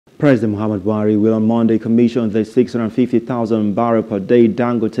President Muhammadu Buhari will on Monday commission the 650,000 barrel per day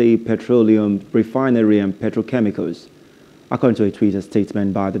Dangote Petroleum Refinery and Petrochemicals. According to a Twitter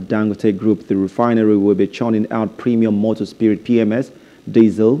statement by the Dangote Group, the refinery will be churning out premium motor spirit PMS,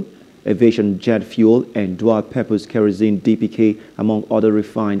 diesel, aviation jet fuel, and dual-purpose kerosene DPK, among other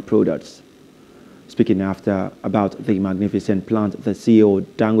refined products. Speaking about the magnificent plant, the CEO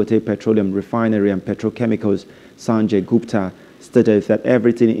of Dangote Petroleum Refinery and Petrochemicals, Sanjay Gupta, stated that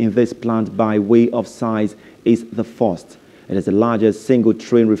everything in this plant by way of size is the first. It is the largest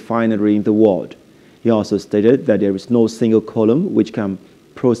single-train refinery in the world. He also stated that there is no single column which can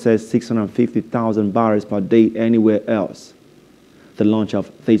process 650,000 barrels per day anywhere else. The launch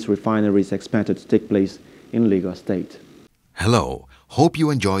of this refinery is expected to take place in Lagos State. Hello, hope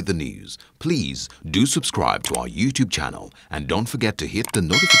you enjoyed the news. Please do subscribe to our YouTube channel and don't forget to hit the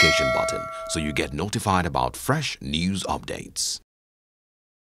notification button so you get notified about fresh news updates.